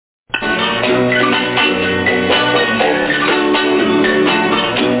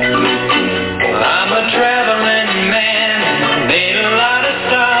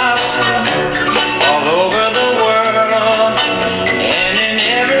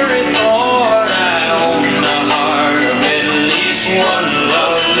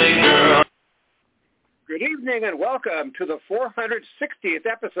evening and welcome to the 460th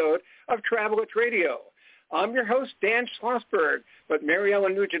episode of Travelers Radio. I'm your host, Dan Schlossberg, but Mary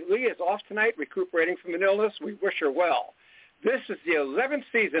Ellen Nugent-Lee is off tonight recuperating from an illness. We wish her well. This is the 11th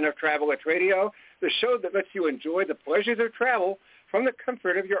season of Travelers Radio, the show that lets you enjoy the pleasures of travel from the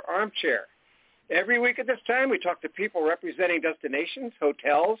comfort of your armchair. Every week at this time, we talk to people representing destinations,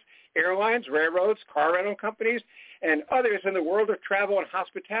 hotels, airlines, railroads, car rental companies, and others in the world of travel and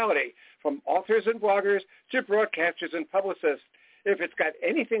hospitality, from authors and bloggers to broadcasters and publicists. If it's got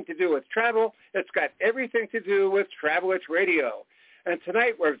anything to do with travel, it's got everything to do with Travelers Radio. And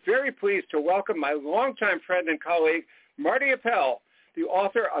tonight, we're very pleased to welcome my longtime friend and colleague, Marty Appel, the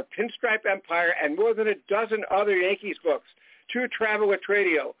author of Pinstripe Empire and more than a dozen other Yankees books, to Travelers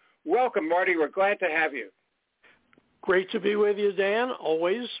Radio. Welcome, Marty. We're glad to have you. Great to be with you, Dan.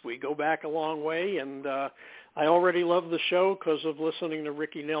 Always. We go back a long way, and I already love the show because of listening to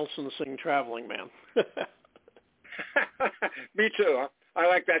Ricky Nelson sing Traveling Man. Me too. I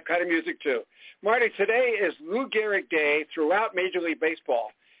like that kind of music, too. Marty, today is Lou Gehrig Day throughout Major League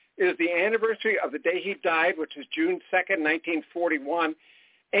Baseball. It is the anniversary of the day he died, which is June 2nd, 1941,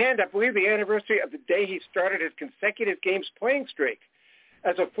 and I believe the anniversary of the day he started his consecutive games playing streak.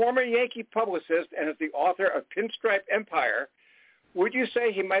 As a former Yankee publicist and as the author of Pinstripe Empire, would you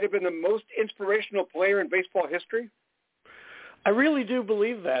say he might have been the most inspirational player in baseball history? I really do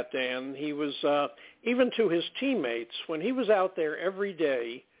believe that, Dan. He was, even to his teammates, when he was out there every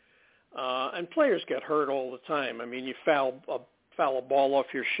day, and players get hurt all the time. I mean, you foul a ball off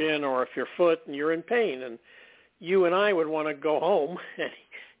your shin or off your foot and you're in pain, and you and I would want to go home, and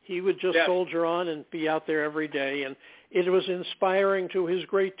he would just soldier on and be out there every day, and it was inspiring to his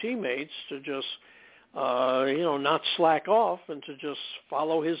great teammates to just, not slack off and to just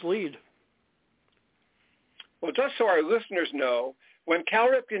follow his lead. Well, just so our listeners know, when Cal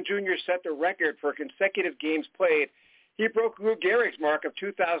Ripken Jr. set the record for consecutive games played, he broke Lou Gehrig's mark of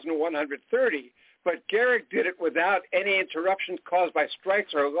 2,130, but Gehrig did it without any interruptions caused by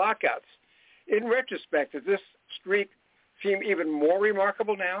strikes or lockouts. In retrospect, does this streak seem even more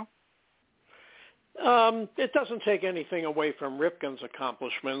remarkable now? It doesn't take anything away from Ripken's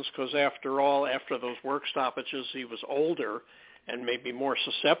accomplishments because, after all, after those work stoppages, he was older and maybe more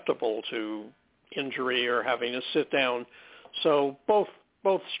susceptible to injury or having to sit down. So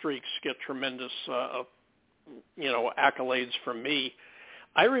both streaks get tremendous, accolades from me.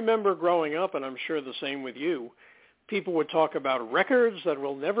 I remember growing up, and I'm sure the same with you, people would talk about records that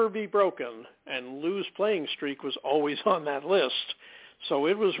will never be broken, and Lou's playing streak was always on that list. So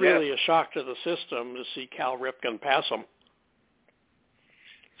it was really a shock to the system to see Cal Ripken pass him.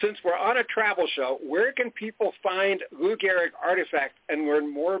 Since we're on a travel show, where can people find Lou Gehrig artifacts and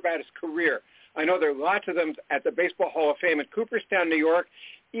learn more about his career? I know there are lots of them at the Baseball Hall of Fame in Cooperstown, New York,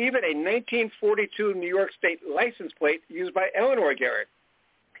 even a 1942 New York State license plate used by Eleanor Gehrig.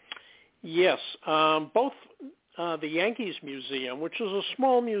 Yes, both the Yankees Museum, which is a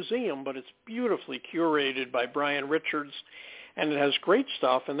small museum, but it's beautifully curated by Brian Richards, and it has great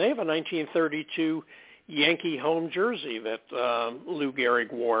stuff, and they have a 1932 Yankee home jersey that Lou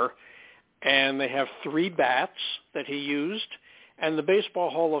Gehrig wore, and they have 3 bats that he used, and the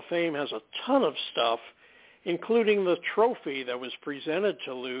Baseball Hall of Fame has a ton of stuff, including the trophy that was presented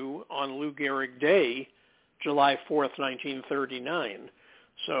to Lou on Lou Gehrig Day, July 4th, 1939.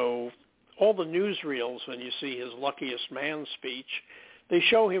 So all the newsreels, when you see his Luckiest Man speech, they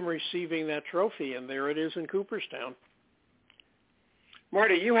show him receiving that trophy, and there it is in Cooperstown.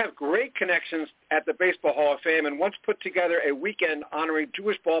 Marty, you have great connections at the Baseball Hall of Fame and once put together a weekend honoring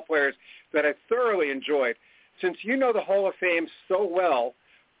Jewish ballplayers that I thoroughly enjoyed. Since you know the Hall of Fame so well,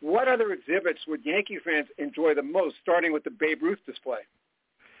 what other exhibits would Yankee fans enjoy the most, starting with the Babe Ruth display?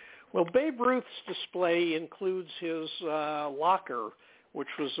 Well, Babe Ruth's display includes his locker, which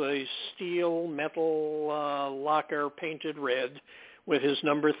was a steel metal locker painted red with his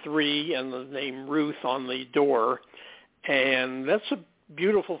number 3 and the name Ruth on the door. And that's a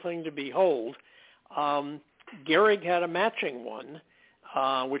beautiful thing to behold. Gehrig had a matching one,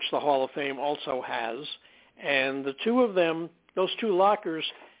 which the Hall of Fame also has. And the two of them, those 2 lockers,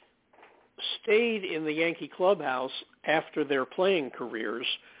 stayed in the Yankee clubhouse after their playing careers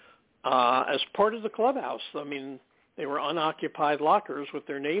as part of the clubhouse. I mean, they were unoccupied lockers with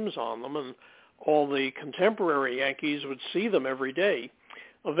their names on them, and all the contemporary Yankees would see them every day.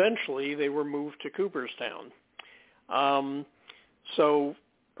 Eventually, they were moved to Cooperstown. So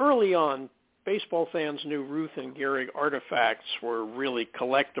early on, baseball fans knew Ruth and Gehrig artifacts were really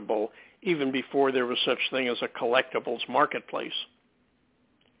collectible, even before there was such thing as a collectibles marketplace.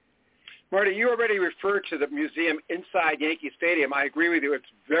 Marty, you already referred to the museum inside Yankee Stadium. I agree with you. It's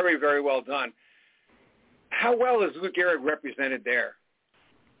very, very well done. How well is Lou Gehrig represented there?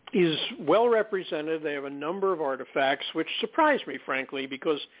 He's well represented. They have a number of artifacts, which surprised me, frankly,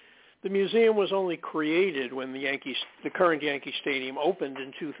 because the museum was only created when the current Yankee Stadium opened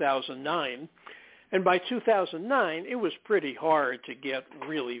in 2009. And by 2009, it was pretty hard to get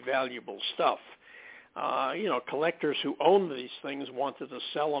really valuable stuff. Collectors who owned these things wanted to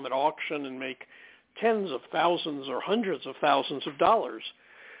sell them at auction and make tens of thousands or hundreds of thousands of dollars.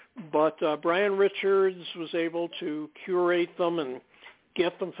 But Brian Richards was able to curate them and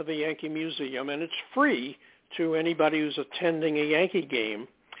get them for the Yankee Museum, and it's free to anybody who's attending a Yankee game.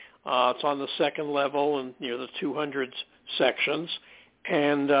 It's on the second level and near the 200 sections,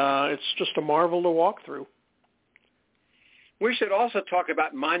 and it's just a marvel to walk through. We should also talk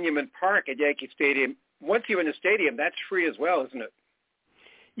about Monument Park at Yankee Stadium. Once you're in the stadium, that's free as well, isn't it?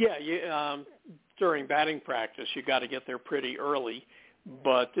 Yeah, during batting practice, you got to get there pretty early,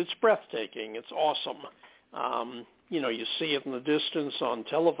 but it's breathtaking. It's awesome. You see it in the distance on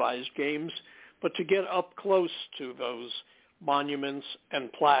televised games, but to get up close to those monuments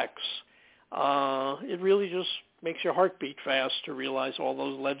and plaques, it really just makes your heart beat fast to realize all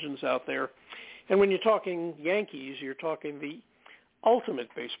those legends out there. And when you're talking Yankees, you're talking the ultimate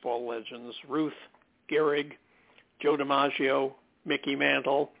baseball legends, Ruth, Gehrig, Joe DiMaggio, Mickey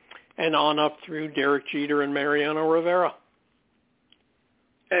Mantle, and on up through Derek Jeter and Mariano Rivera.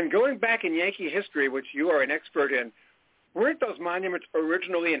 And going back in Yankee history, which you are an expert in, weren't those monuments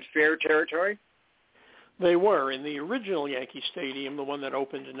originally in fair territory? They were. In the original Yankee Stadium, the one that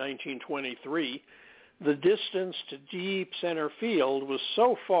opened in 1923, the distance to deep center field was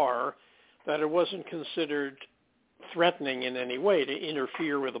so far that it wasn't considered threatening in any way to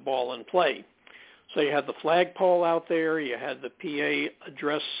interfere with the ball in play. So you had the flagpole out there, you had the PA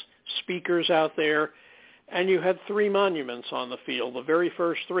address speakers out there, and you had three monuments on the field, the very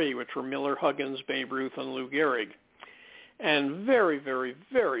first three, which were Miller, Huggins, Babe Ruth, and Lou Gehrig. And very, very,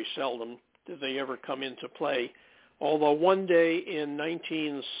 very seldom did they ever come into play, although one day in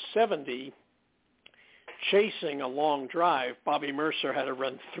 1970, chasing a long drive, Bobby Mercer had to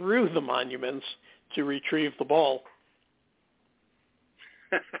run through the monuments to retrieve the ball.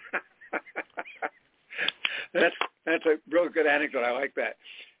 That's a real good anecdote. I like that.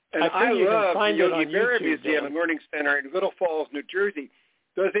 And I love the Yogi Berra YouTube, Museum and Learning Center in Little Falls, New Jersey.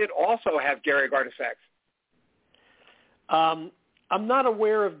 Does it also have Gehrig artifacts? I'm not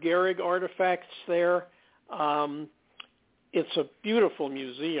aware of Gehrig artifacts there. It's a beautiful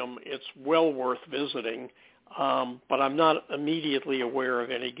museum. It's well worth visiting, but I'm not immediately aware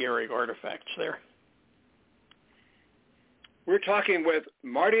of any Gehrig artifacts there. We're talking with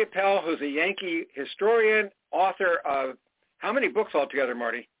Marty Appel, who's a Yankee historian, author of how many books altogether,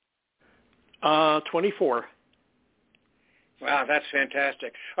 Marty? 24. Wow, that's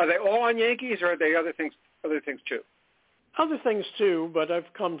fantastic. Are they all on Yankees, or are they other things too? Other things too, but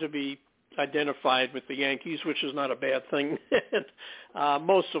I've come to be identified with the Yankees, which is not a bad thing.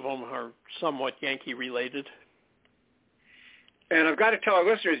 Most of them are somewhat Yankee-related. And I've got to tell our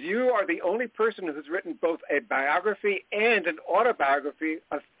listeners, you are the only person who's written both a biography and an autobiography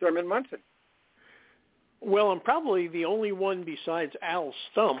of Thurman Munson. Well, I'm probably the only one besides Al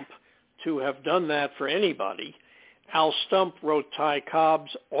Stump to have done that for anybody. Al Stump wrote Ty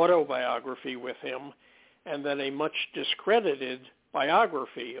Cobb's autobiography with him, and then a much discredited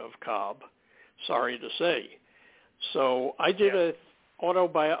biography of Cobb, sorry to say. So I did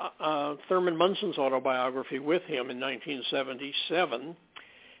Thurman Munson's autobiography with him in 1977,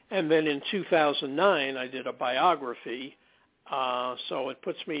 and then in 2009 I did a biography. So it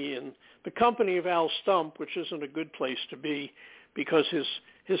puts me in the company of Al Stump, which isn't a good place to be, because his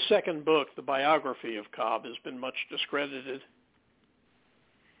second book, the biography of Cobb, has been much discredited.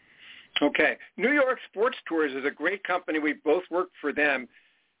 Okay. New York Sports Tours is a great company. We both worked for them.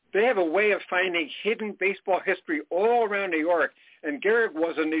 They have a way of finding hidden baseball history all around New York, and Gehrig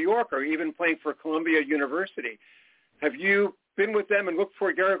was a New Yorker, even playing for Columbia University. Have you been with them and looked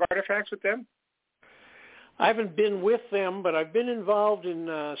for Gehrig artifacts with them? I haven't been with them, but I've been involved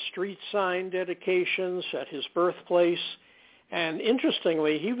in street sign dedications at his birthplace. And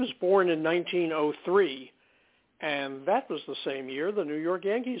interestingly, he was born in 1903, and that was the same year the New York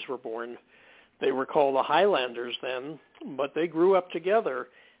Yankees were born. They were called the Highlanders then, but they grew up together.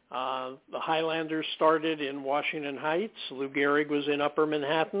 The Highlanders started in Washington Heights. Lou Gehrig was in Upper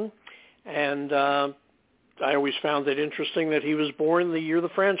Manhattan, and I always found it interesting that he was born the year the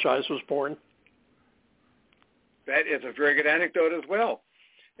franchise was born. That is a very good anecdote as well.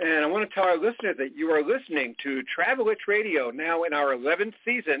 And I want to tell our listeners that you are listening to Travel-Itch Radio, now in our 11th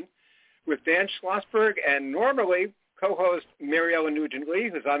season, with Dan Schlossberg and normally co-host Mary Ellen Nugent-Lee,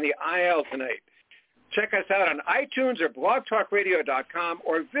 who's on the IL tonight. Check us out on iTunes or blogtalkradio.com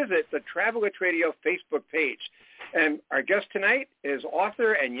or visit the Travel at Radio Facebook page. And our guest tonight is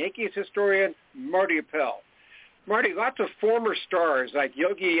author and Yankees historian Marty Appel. Marty, lots of former stars like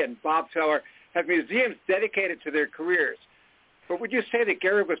Yogi and Bob Feller have museums dedicated to their careers. But would you say that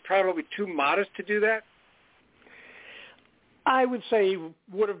Gehrig was probably too modest to do that? I would say he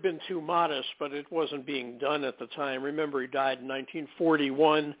would have been too modest, but it wasn't being done at the time. Remember, he died in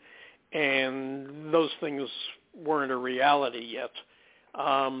 1941, and those things weren't a reality yet.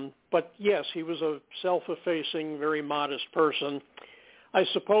 But yes, he was a self-effacing, very modest person. I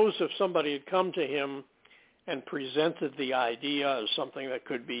suppose if somebody had come to him and presented the idea as something that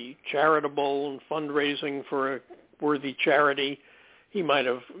could be charitable and fundraising for a worthy charity, he might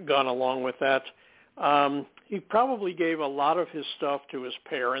have gone along with that. He probably gave a lot of his stuff to his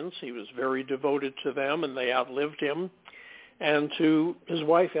parents. He was very devoted to them, and they outlived him. And to his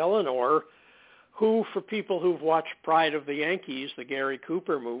wife, Eleanor, who, for people who've watched Pride of the Yankees, the Gary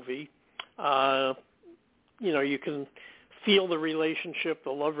Cooper movie, you can feel the relationship, the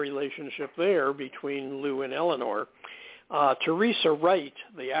love relationship there between Lou and Eleanor. Teresa Wright,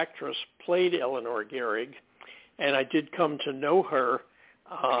 the actress, played Eleanor Gehrig, and I did come to know her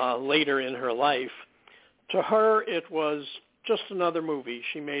later in her life. To her, it was just another movie.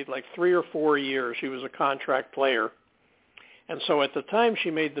 She made like 3 or 4 years. She was a contract player. And so at the time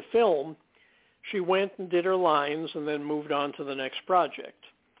she made the film, she went and did her lines and then moved on to the next project.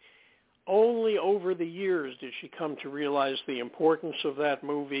 Only over the years did she come to realize the importance of that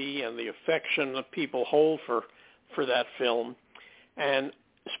movie and the affection that people hold for that film. And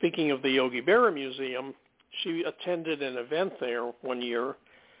speaking of the Yogi Berra Museum, she attended an event there one year,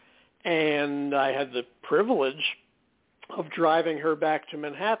 and I had the privilege of driving her back to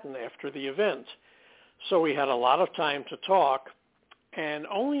Manhattan after the event. So we had a lot of time to talk, and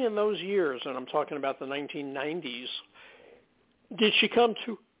only in those years, and I'm talking about the 1990s, did she come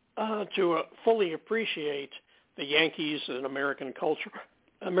to fully appreciate the Yankees and American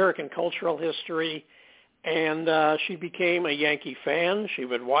cultural history, and she became a Yankee fan. She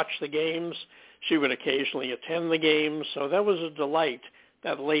would watch the games. She would occasionally attend the games. So that was a delight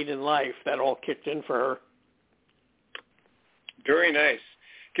that late in life that all kicked in for her. Very nice.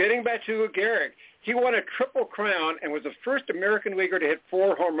 Getting back to Lou Gehrig, he won a Triple Crown and was the first American leaguer to hit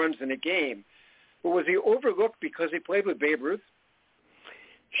 4 home runs in a game. But was he overlooked because he played with Babe Ruth?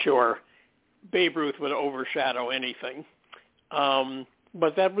 Sure. Babe Ruth would overshadow anything.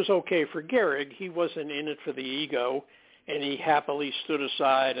 But that was okay for Gehrig. He wasn't in it for the ego, and he happily stood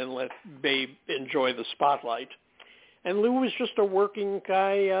aside and let Babe enjoy the spotlight. And Lou was just a working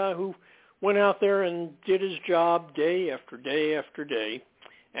guy who went out there and did his job day after day after day,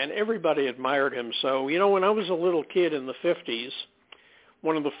 and everybody admired him. So, when I was a little kid in the 50s,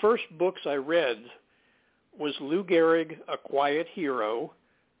 one of the first books I read was Lou Gehrig, A Quiet Hero,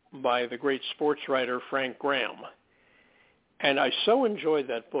 by the great sports writer Frank Graham. And I so enjoyed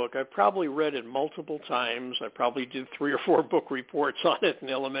that book. I probably read it multiple times. I probably did 3 or 4 book reports on it in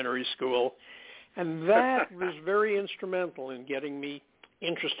elementary school. And that was very instrumental in getting me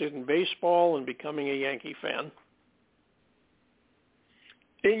interested in baseball and becoming a Yankee fan.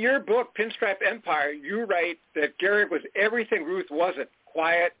 In your book, Pinstripe Empire, you write that Gehrig was everything Ruth wasn't: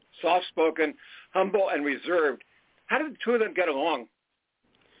 quiet, soft-spoken, humble, and reserved. How did the two of them get along?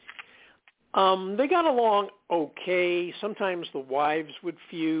 They got along okay. Sometimes the wives would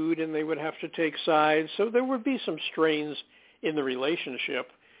feud and they would have to take sides, so there would be some strains in the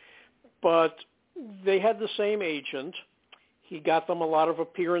relationship. But they had the same agent. He got them a lot of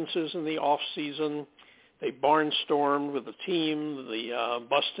appearances in the off-season. They barnstormed with the team, the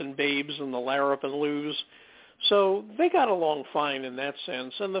Bustin' Babes and the Larup and Lou's. So they got along fine in that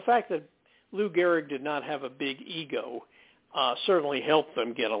sense. And the fact that Lou Gehrig did not have a big ego certainly helped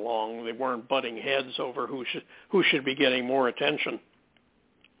them get along. They weren't butting heads over who should be getting more attention.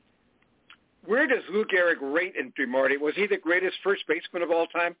 Where does Lou Gehrig rate in Marty? Was he the greatest first baseman of all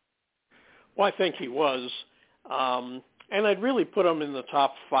time? Well, I think he was. And I'd really put him in the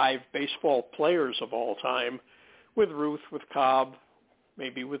top 5 baseball players of all time, with Ruth, with Cobb,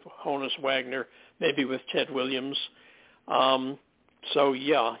 maybe with Honus Wagner, maybe with Ted Williams. So,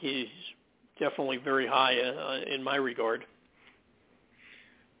 yeah, he's definitely very high in my regard.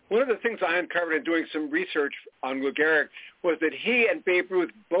 One of the things I uncovered in doing some research on Lou Gehrig was that he and Babe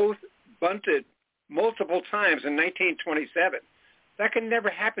Ruth both bunted multiple times in 1927. That can never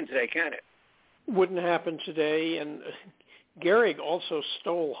happen today, can it? Wouldn't happen today. And Gehrig also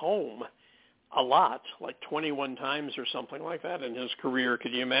stole home a lot, like 21 times or something like that in his career.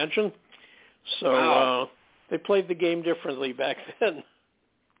 Could you imagine? So wow. They played the game differently back then.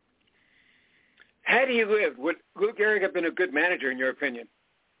 Had he lived, would Lou Gehrig have been a good manager, in your opinion?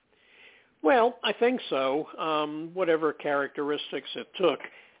 Well, I think so. Whatever characteristics it took.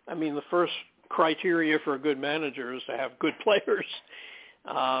 I mean, the first criteria for a good manager is to have good players.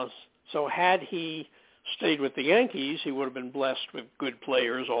 So had he stayed with the Yankees, he would have been blessed with good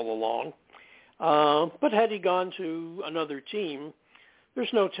players all along. But had he gone to another team,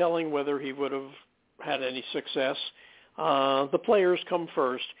 there's no telling whether he would have had any success. The players come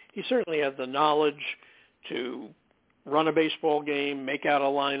first. He certainly had the knowledge to run a baseball game, make out a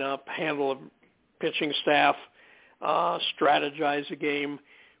lineup, handle a pitching staff, strategize a game.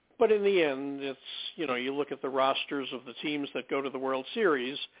 But in the end, it's, you look at the rosters of the teams that go to the World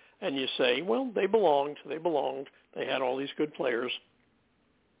Series and you say, well, they belonged. They had all these good players.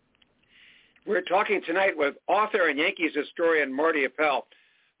 We're talking tonight with author and Yankees historian Marty Appel.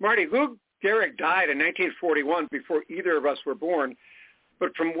 Marty, Lou Gehrig died in 1941 before either of us were born.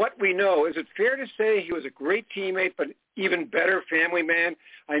 But from what we know, is it fair to say he was a great teammate, but even better family man?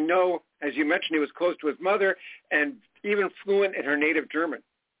 I know, as you mentioned, he was close to his mother and even fluent in her native German.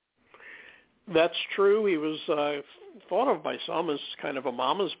 That's true. He was thought of by some as kind of a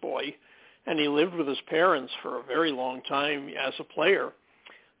mama's boy, and he lived with his parents for a very long time as a player.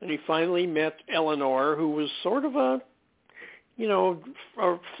 And he finally met Eleanor, who was sort of a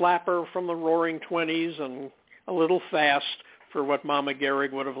flapper from the Roaring 20s and a little fast for what Mama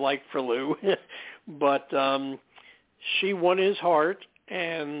Gehrig would have liked for Lou. But she won his heart,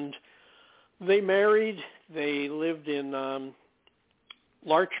 and they married. They lived in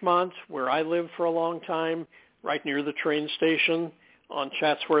Larchmont, where I lived for a long time, right near the train station on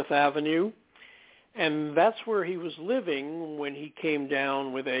Chatsworth Avenue. And that's where he was living when he came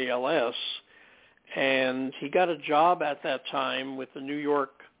down with ALS. And he got a job at that time with the New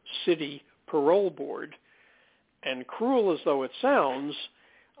York City Parole Board. And cruel as though it sounds,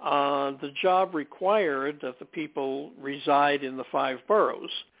 the job required that the people reside in the 5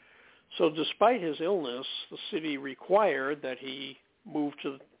 boroughs. So despite his illness, the city required that he move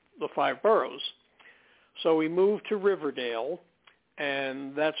to the 5 boroughs. So he moved to Riverdale,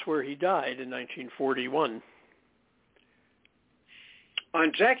 and that's where he died in 1941.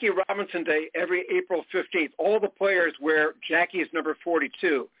 On Jackie Robinson Day, every April 15th, all the players wear Jackie's number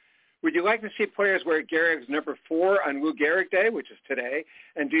 42. Would you like to see players wear Gehrig's number 4 on Lou Gehrig Day, which is today?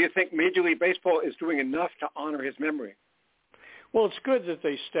 And do you think Major League Baseball is doing enough to honor his memory? Well, it's good that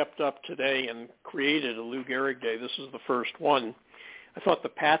they stepped up today and created a Lou Gehrig Day. This is the first one. I thought the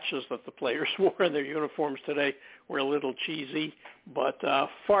patches that the players wore in their uniforms today were a little cheesy, but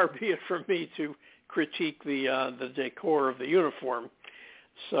far be it from me to critique the decor of the uniform.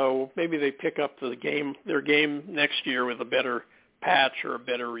 So maybe they pick up their game next year with a better patch or a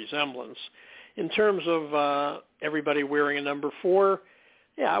better resemblance. In terms of everybody wearing a number 4,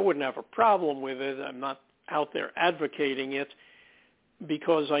 yeah, I wouldn't have a problem with it. I'm not out there advocating it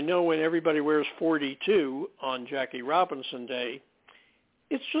because I know when everybody wears 42 on Jackie Robinson Day,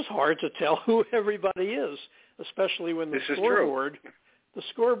 it's just hard to tell who everybody is, especially when the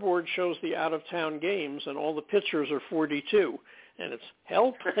scoreboard shows the out-of-town games and all the pitchers are 42. And it's,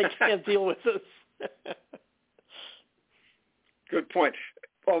 help, I can't deal with this. Good point.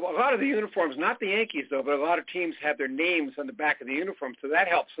 Well, a lot of the uniforms, not the Yankees though, but a lot of teams have their names on the back of the uniform, so that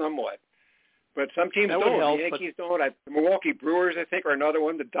helps somewhat. But some teams don't. Help, the Yankees don't. The Milwaukee Brewers, I think, are another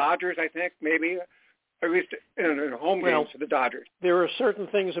one. The Dodgers, I think, maybe. At least in home games for the Dodgers. There are certain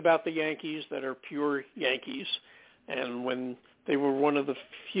things about the Yankees that are pure Yankees. And when they were one of the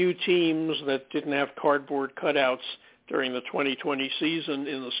few teams that didn't have cardboard cutouts during the 2020 season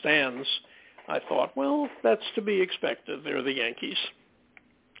in the stands, I thought, well, that's to be expected. They're the Yankees.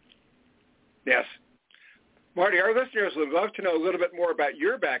 Yes. Marty, our listeners would love to know a little bit more about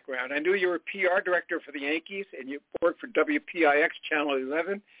your background. I knew you were PR director for the Yankees, and you worked for WPIX Channel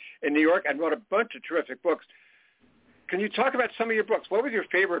 11 in New York and wrote a bunch of terrific books. Can you talk about some of your books? What was your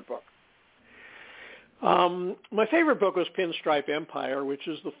favorite book? My favorite book was Pinstripe Empire, which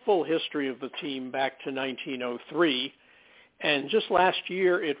is the full history of the team back to 1903. And just last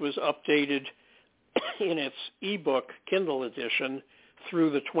year, it was updated in its ebook Kindle edition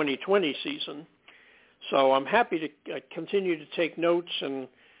through the 2020 season. So I'm happy to continue to take notes, and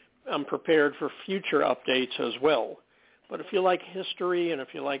I'm prepared for future updates as well. But if you like history, and if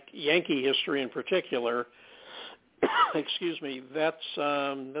you like Yankee history in particular, excuse me, that's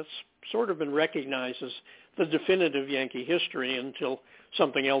sort of been recognized as the definitive Yankee history until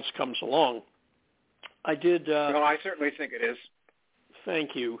something else comes along. I did. No, I certainly think it is.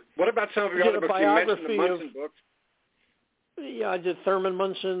 Thank you. What about some of your other books? You mentioned the Munson books. Yeah, I did Thurman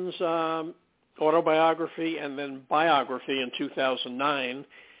Munson's autobiography and then biography in 2009.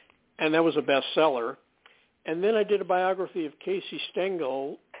 and that was a bestseller. And then I did a biography of Casey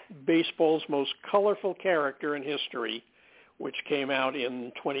Stengel, baseball's most colorful character in history, which came out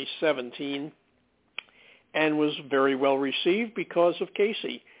in 2017 and was very well received because of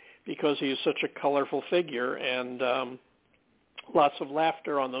Casey, because he is such a colorful figure, and lots of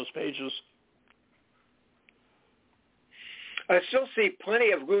laughter on those pages. I still see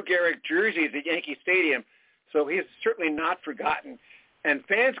plenty of Lou Gehrig jerseys at Yankee Stadium, so he's certainly not forgotten. And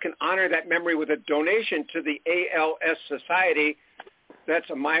fans can honor that memory with a donation to the ALS Society. That's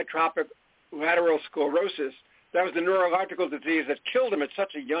amyotrophic lateral sclerosis. That was the neurological disease that killed him at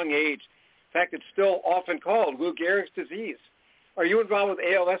such a young age. In fact, it's still often called Lou Gehrig's disease. Are you involved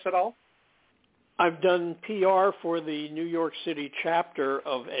with ALS at all? I've done PR for the New York City chapter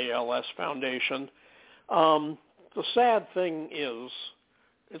of ALS Foundation. The sad thing is,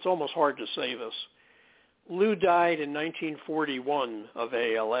 it's almost hard to say this, Lou died in 1941 of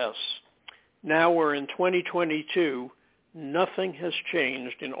ALS. Now we're in 2022. Nothing has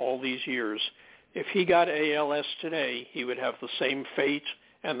changed in all these years. If he got ALS today, he would have the same fate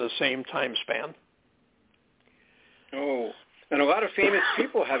and the same time span. Oh, and a lot of famous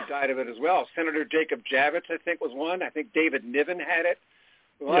people have died of it as well. Senator Jacob Javits, I think, was one. I think David Niven had it.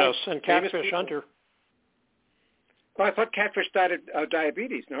 Yes, and Catfish Hunter. Well, I thought Catfish died of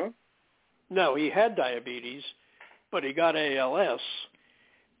diabetes, no? No, he had diabetes, but he got ALS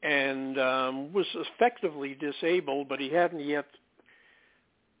and was effectively disabled, but he hadn't yet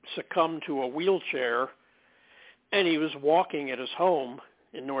succumbed to a wheelchair, and he was walking at his home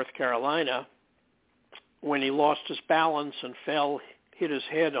in North Carolina when he lost his balance and fell, hit his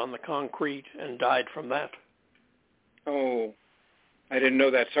head on the concrete, and died from that. Oh, I didn't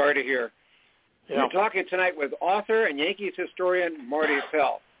know that. Sorry to hear. Yeah. We're talking tonight with author and Yankees historian Marty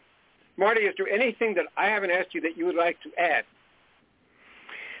Appel. Marty, is there anything that I haven't asked you that you would like to add?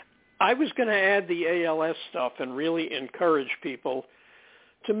 I was going to add the ALS stuff and really encourage people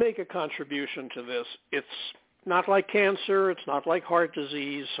to make a contribution to this. It's not like cancer. It's not like heart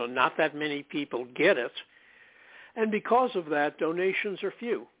disease, so not that many people get it. And because of that, donations are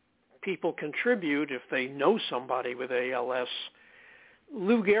few. People contribute if they know somebody with ALS.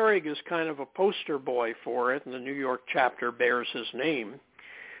 Lou Gehrig is kind of a poster boy for it, and the New York chapter bears his name.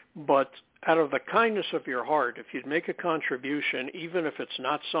 But out of the kindness of your heart, if you'd make a contribution, even if it's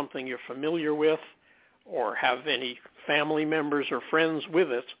not something you're familiar with or have any family members or friends with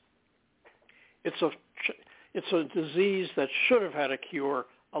it, it's a disease that should have had a cure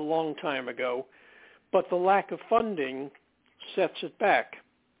a long time ago, but the lack of funding sets it back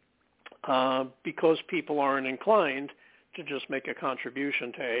because people aren't inclined to just make a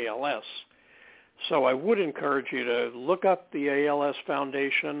contribution to ALS. So I would encourage you to look up the ALS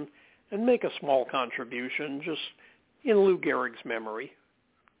Foundation and make a small contribution just in Lou Gehrig's memory.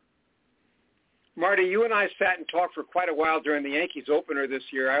 Marty, you and I sat and talked for quite a while during the Yankees opener this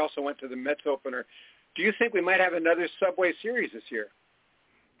year. I also went to the Mets opener. Do you think we might have another Subway Series this year?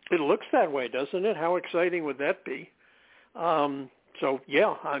 It looks that way, doesn't it? How exciting would that be? So,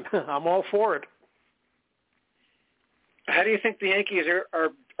 yeah, I'm all for it. How do you think the Yankees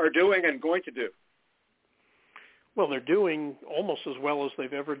are doing and going to do? Well, they're doing almost as well as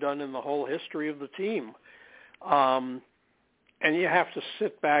they've ever done in the whole history of the team. And you have to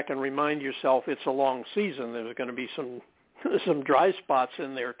sit back and remind yourself it's a long season. There's going to be some dry spots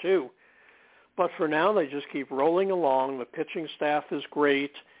in there too. But for now, they just keep rolling along. The pitching staff is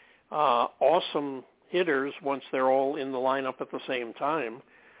great. Awesome hitters once they're all in the lineup at the same time.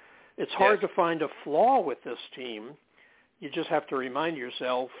 It's hard to find a flaw with this team. You just have to remind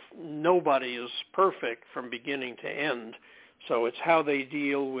yourself nobody is perfect from beginning to end. So it's how they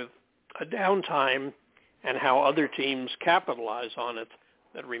deal with a downtime and how other teams capitalize on it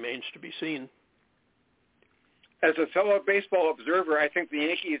that remains to be seen. As a fellow baseball observer, I think the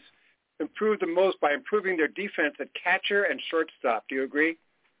Yankees improved the most by improving their defense at catcher and shortstop. Do you agree?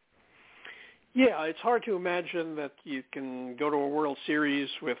 Yeah, it's hard to imagine that you can go to a World Series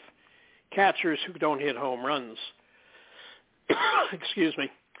with catchers who don't hit home runs. Excuse me.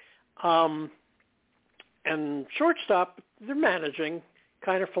 And shortstop, they're managing.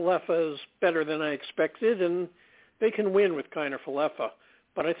 Kiner Falefa is better than I expected, and they can win with Kiner Falefa.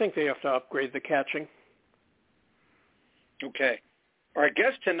 But I think they have to upgrade the catching. Okay. Our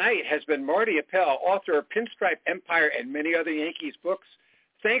guest tonight has been Marty Appel, author of Pinstripe Empire and many other Yankees books.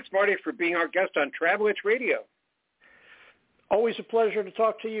 Thanks, Marty, for being our guest on Travel Itch Radio. Always a pleasure to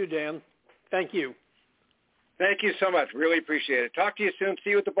talk to you, Dan. Thank you. Thank you so much. Really appreciate it. Talk to you soon.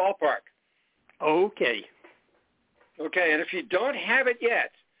 See you at the ballpark. Okay. Okay, and if you don't have it yet,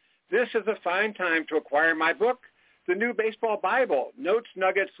 this is a fine time to acquire my book, the New Baseball Bible, notes,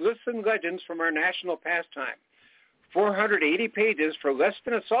 nuggets, lists, and legends from our national pastime. 480 pages for less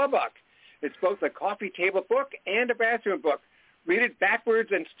than a sawbuck. It's both a coffee table book and a bathroom book. Read it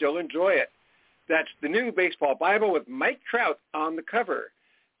backwards and still enjoy it. That's the New Baseball Bible with Mike Trout on the cover.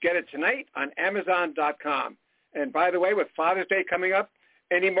 Get it tonight on Amazon.com. And by the way, with Father's Day coming up,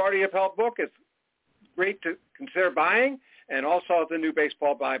 any Marty Appel book is great to consider buying, and also the New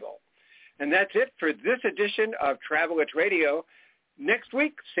Baseball Bible. And that's it for this edition of Travelage Radio. Next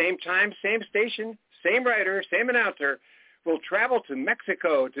week, same time, same station, same writer, same announcer, we'll travel to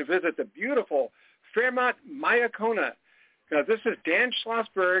Mexico to visit the beautiful Fairmont Mayacona. Now, this is Dan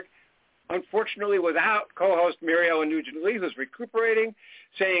Schlossberg, unfortunately without co-host Mary Ellen Nugent-Lee, who's recuperating,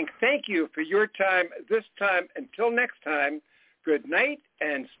 saying thank you for your time this time. Until next time, good night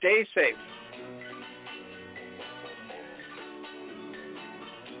and stay safe.